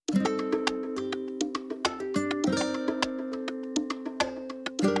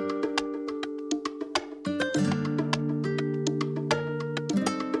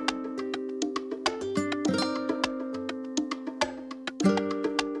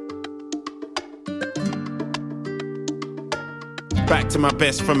Back to my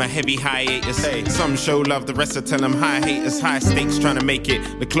best from a heavy hiatus. Hey. Some show love, the rest I tell them high haters. High stakes trying to make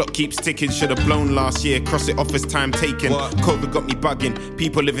it. The clock keeps ticking, should have blown last year. Cross it off as time taken. What? COVID got me bugging,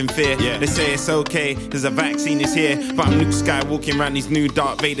 people live in fear. Yeah. They say it's okay, there's a vaccine is here. But I'm Luke Skywalking around these new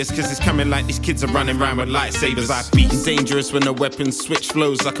Darth Vaders. Cause it's coming like these kids are running around with lightsabers. I beat dangerous when the weapons switch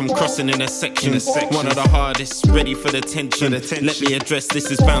flows like I'm crossing in a section. One of the hardest, ready for the tension. Let me address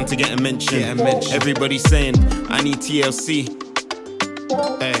this, is bound to get a mention. Everybody's saying I need TLC.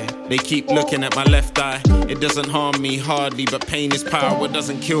 Hey, they keep looking at my left eye. It doesn't harm me hardly, but pain is power. What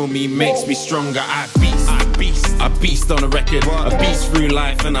doesn't kill me makes me stronger. I beast on a record. I beast through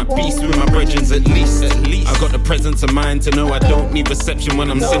life and I beast with my brethrens at least. I got the presence of mind to know I don't need reception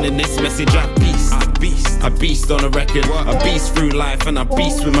when I'm sending this message. I beast on a record. I beast through life and I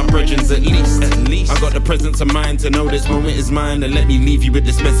beast with my brethrens at least. I got the presence of mind to know this moment is mine, and let me leave you with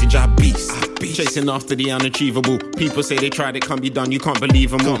this message. I beast. Chasing after the unachievable. People say they tried, it can't be done. You can't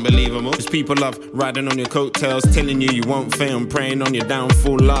believe them. Cause people love riding on your coattails, telling you won't fail, praying on your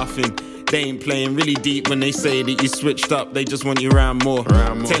downfall, laughing. They ain't playing really deep when they say that you switched up. They just want you around more.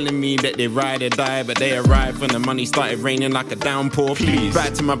 Telling me that they ride or die, but they arrive when the money started raining like a downpour. Please.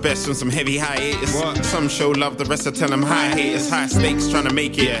 Back to my best on some heavy hiatus. What? Some show love, the rest I tell them high haters. High stakes trying to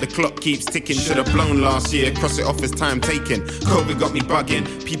make it. Yeah. The clock keeps ticking, should have blown last year. Cross it off as time taken. COVID got me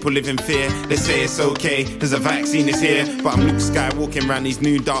bugging, people live in fear. They say it's okay, there's a vaccine is here. But I'm Luke Skywalking around these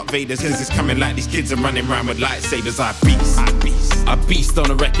new Darth Vaders. Cause it's coming like these kids are running around with lightsabers. I beast on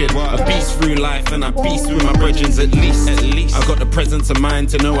a record. I beast through life and I beast with my brethrens at least. I got the presence of mind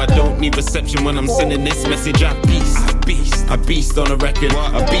to know I don't need reception when I'm sending this message. I beast on a record.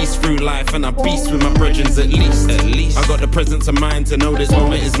 I beast through life and I beast with my brethrens at least. I got the presence of mind to know this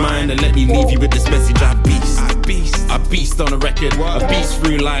moment is mine, and let me leave you with this message. I beast on a record. I beast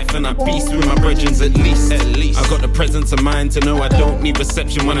through life and I beast with my brethrens at least. I got the presence of mind to know I don't need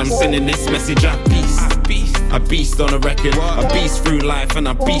reception when I'm sending this message. I beast on a record. I beast through life and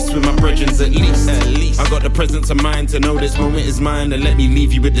I beast with my brethrens at least. I got the presence of mind to know this moment is mine, and let me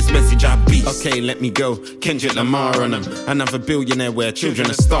leave you with this message. I beast. Okay, let me go. Kendrick Lamar on them. Another billionaire where children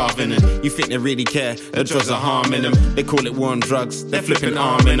are starving, and you think they really care? The drugs are harming them. They call it war on drugs. They're flipping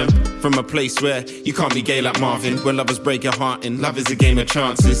arm in them. From a place where you can't be gay like Marvin, where lovers break your heart and love is a game of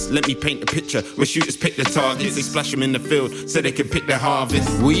chances. Let me paint the picture where shooters pick the targets. They splash them in the field so they can pick their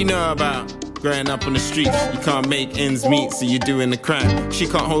harvest. What you know about growing up on the streets? You can't make ends meet, so you're doing the crime. She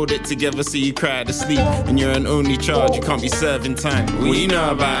can't hold it together, so you cry to sleep. And you're an only child, you can't be serving time. What you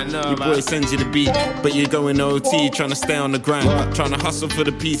know about? Your boy sends you the beat, but you're going OT, trying to stay on the grind. Trying to hustle for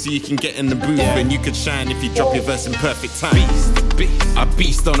the piece so you can get in the booth, and you could shine if you drop your verse in perfect time. I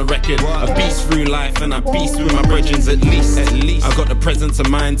beast on a record. I beast through life and I beast with my brethrens at least. I got the presence of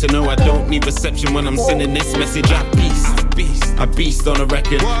mind to know I don't need reception when I'm sending this message. I beast on a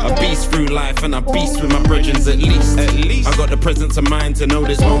record. I beast through life and I beast with my brethrens at least. I got the presence of mind to know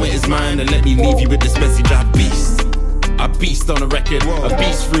this moment is mine, and let me leave you with this message. I beast on a record. I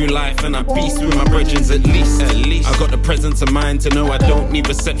beast through life and I beast with my brethrens at least. I got the presence of mind to know I don't need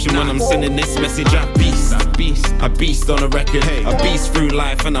reception when I'm sending this message. I beast on a record. I beast through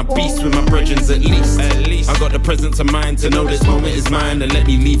life and I beast with my brethrens at least. I got the presence of mind to know this moment is mine, and let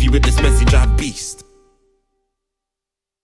me leave you with this message. I beast.